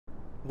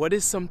What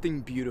is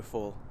something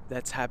beautiful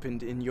that's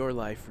happened in your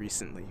life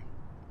recently?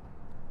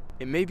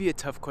 It may be a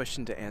tough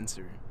question to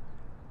answer,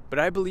 but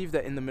I believe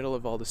that in the middle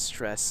of all the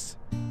stress,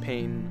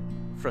 pain,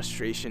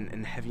 frustration,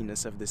 and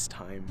heaviness of this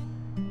time,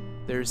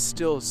 there is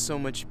still so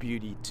much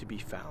beauty to be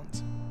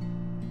found.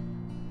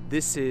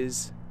 This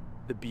is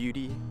the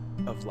beauty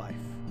of life.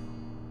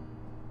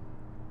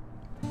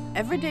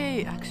 Every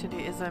day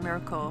actually is a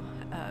miracle.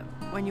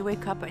 When you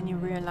wake up and you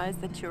realize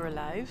that you're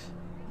alive,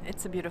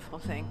 it's a beautiful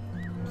thing.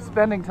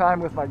 Spending time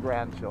with my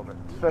grandchildren,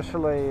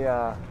 especially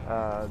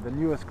the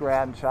newest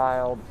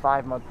grandchild,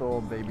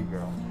 5-month-old baby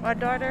girl. Our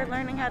daughter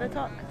learning how to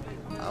talk.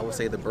 I would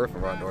say the birth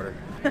of our daughter.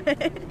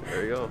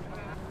 There you go.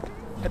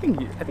 I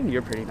think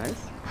you're pretty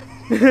nice.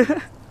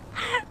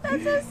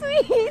 That's so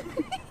sweet.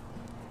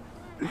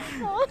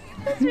 Oh,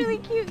 that's really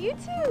cute. You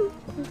too.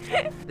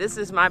 This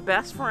is my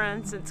best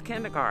friend since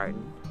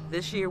kindergarten.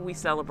 This year we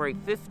celebrate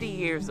 50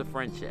 years of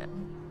friendship.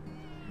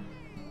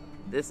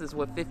 This is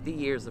what 50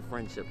 years of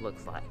friendship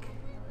looks like.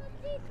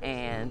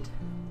 And,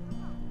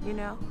 you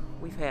know,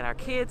 we've had our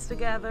kids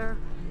together.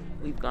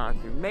 We've gone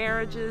through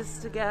marriages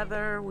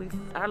together.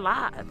 Our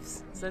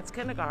lives since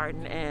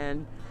kindergarten.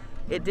 And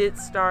it did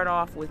start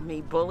off with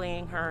me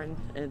bullying her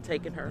and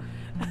taking her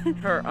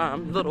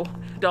little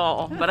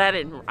doll, but I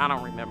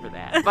don't remember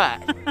that.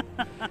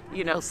 But,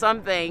 you know,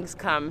 some things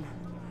come,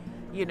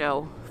 you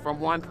know, from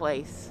one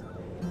place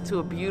to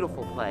a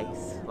beautiful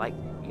place, like,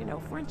 you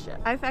know,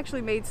 friendship. I've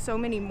actually made so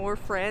many more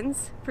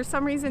friends for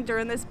some reason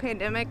during this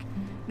pandemic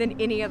than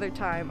any other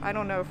time. I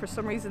don't know, for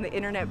some reason the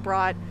internet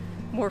brought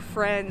more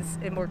friends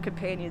and more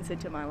companions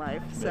into my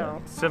life.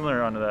 So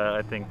similar onto that,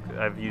 I think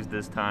I've used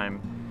this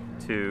time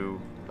to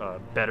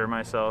better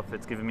myself.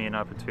 It's given me an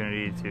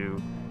opportunity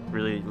to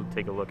really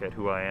take a look at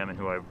who I am and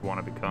who I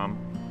want to become.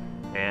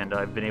 And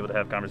I've been able to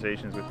have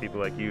conversations with people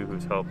like you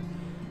who's helped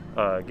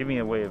give me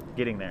a way of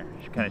getting there,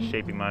 kind of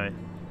shaping my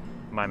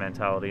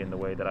mentality in the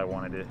way that I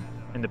wanted to,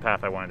 in the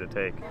path I wanted to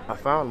take. I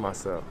found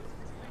myself.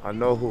 I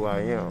know who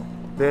I am.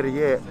 Better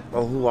yet,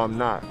 know who I'm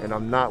not. And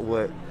I'm not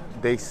what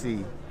they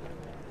see.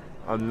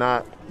 I'm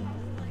not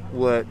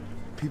what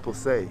people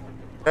say.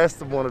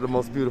 That's one of the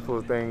most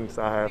beautiful things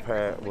I have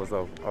had, was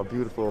a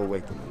beautiful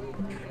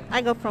awakening.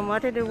 I go from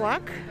water to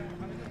walk,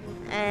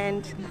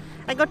 and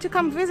I got to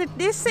come visit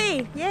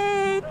DC.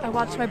 Yay! I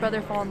watched my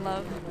brother fall in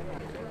love.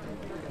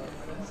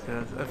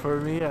 Yes, for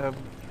me,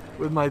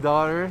 with my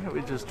daughter,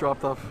 we just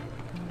dropped off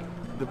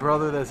the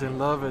brother that's in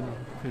love in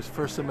his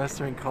first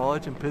semester in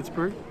college in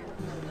Pittsburgh,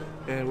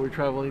 and we're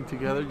traveling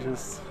together,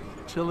 just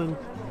chilling,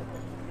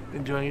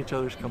 enjoying each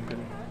other's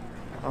company.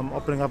 I'm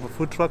opening up a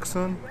food truck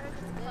soon,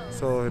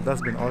 so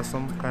that's been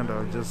awesome. Kind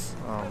of just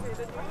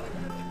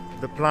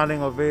the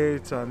planning of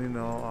it, and you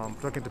know,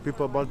 talking to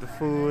people about the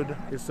food.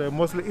 It's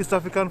mostly East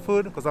African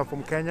food because I'm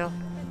from Kenya,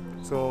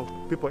 so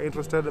people are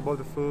interested about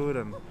the food,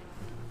 and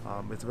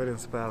it's very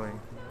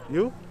inspiring.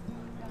 You?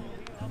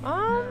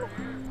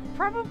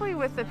 Probably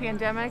with the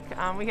pandemic,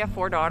 we have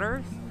 4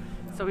 daughters,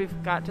 so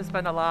we've got to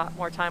spend a lot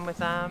more time with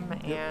them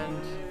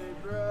and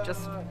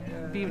just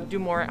do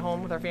more at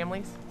home with our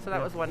families. So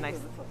that was one nice,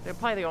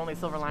 probably the only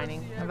silver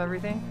lining of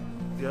everything.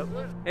 Yep.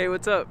 Hey,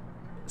 what's up?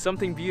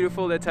 Something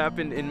beautiful that's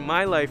happened in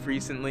my life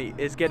recently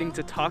is getting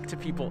to talk to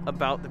people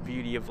about the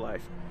beauty of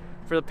life.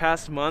 For the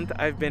past month,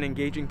 I've been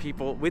engaging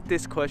people with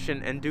this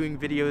question and doing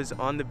videos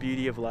on the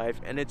beauty of life,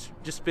 and it's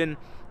just been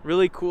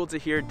really cool to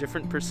hear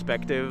different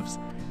perspectives.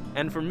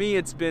 And for me,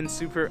 it's been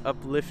super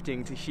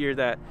uplifting to hear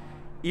that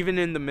even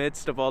in the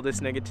midst of all this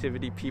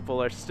negativity,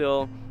 people are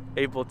still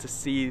able to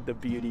see the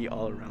beauty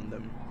all around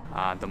them.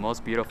 The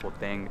most beautiful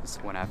thing is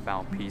when I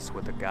found peace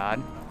with a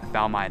God. I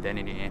found my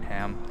identity in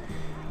Him,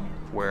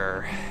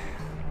 where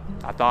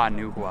I thought I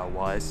knew who I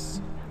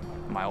was,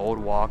 my old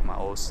walk, my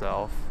old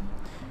self.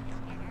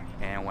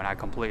 And when I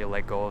completely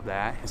let go of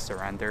that and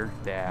surrender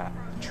that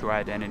true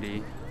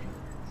identity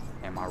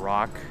and my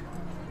rock,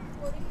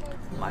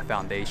 my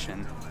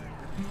foundation,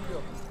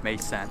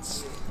 made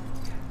sense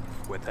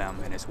with Him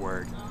and His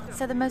Word.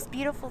 So the most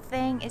beautiful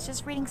thing is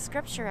just reading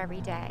scripture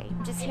every day,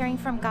 just hearing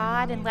from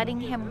God and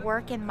letting Him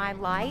work in my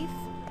life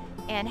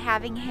and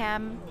having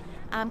Him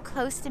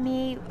close to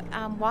me,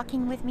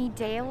 walking with me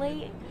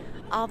daily,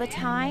 all the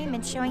time,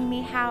 and showing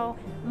me how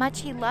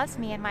much He loves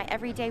me in my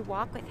everyday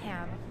walk with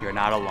Him. You're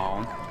not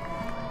alone,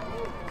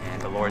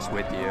 and the Lord's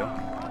with you.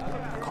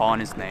 Call on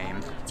His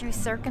name. Through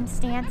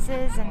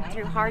circumstances and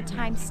through hard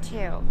times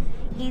too.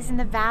 He's in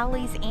the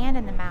valleys and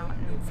in the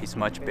mountains. He's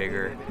much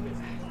bigger,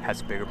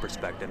 has a bigger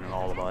perspective than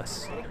all of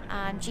us.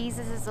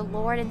 Jesus is the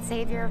Lord and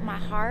Savior of my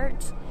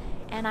heart,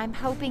 and I'm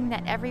hoping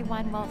that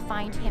everyone will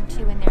find Him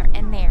too in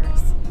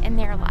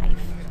their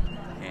life.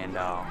 And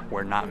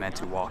we're not meant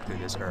to walk through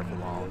this earth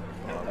alone.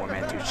 We're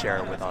meant to share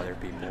it with other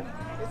people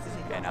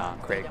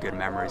and create good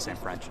memories and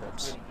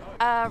friendships.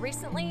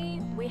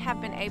 Recently, we have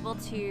been able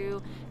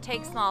to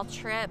take small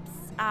trips,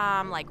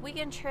 like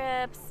weekend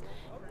trips,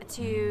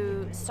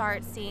 to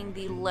start seeing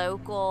the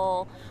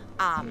local,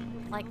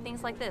 like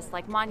things like this,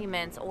 like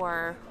monuments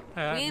or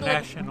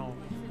national,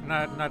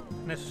 not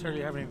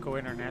necessarily having to go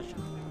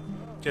international.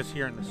 just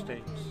here in the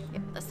States?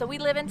 Yeah. So we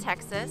live in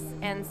Texas,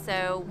 and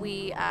so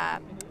we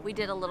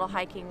did a little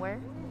hiking where?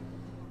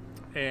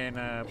 In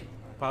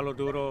Palo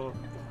Duro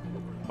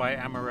by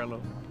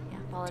Amarillo,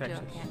 Palo Duro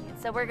Texas. Canyon.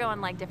 So we're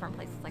going like different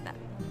places like that.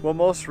 Well,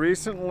 most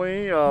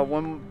recently,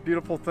 one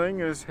beautiful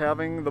thing is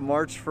having the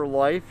March for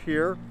Life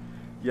here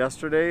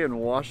yesterday in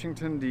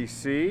Washington,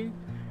 D.C.,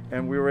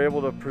 and we were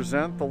able to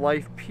present the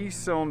Life Peace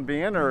Zone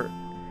banner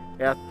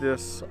at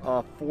this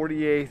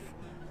 48th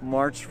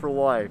March for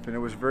Life, and it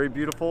was very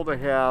beautiful to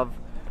have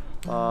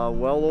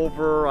well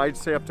over, I'd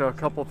say up to a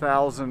couple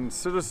thousand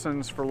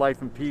citizens for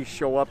Life and Peace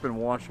show up in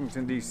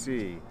Washington,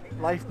 D.C.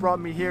 Life brought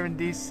me here in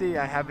D.C.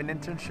 I have an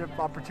internship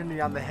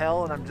opportunity on the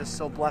Hill, and I'm just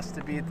so blessed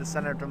to be at the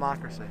center of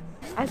democracy.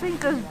 I think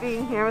just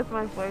being here with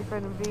my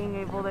boyfriend and being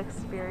able to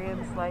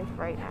experience life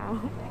right now.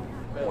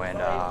 When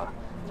a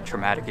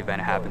traumatic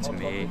event happened to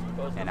me,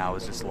 and I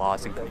was just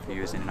lost and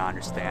confused and didn't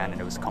understand, and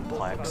it was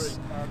complex.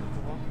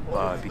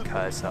 But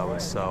because I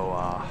was so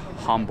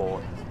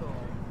humbled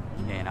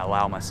and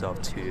allowed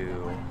myself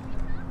to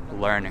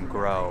learn and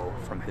grow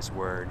from His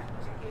Word,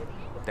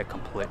 that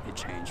completely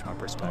changed my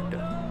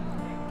perspective.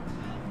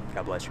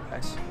 God bless you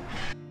guys.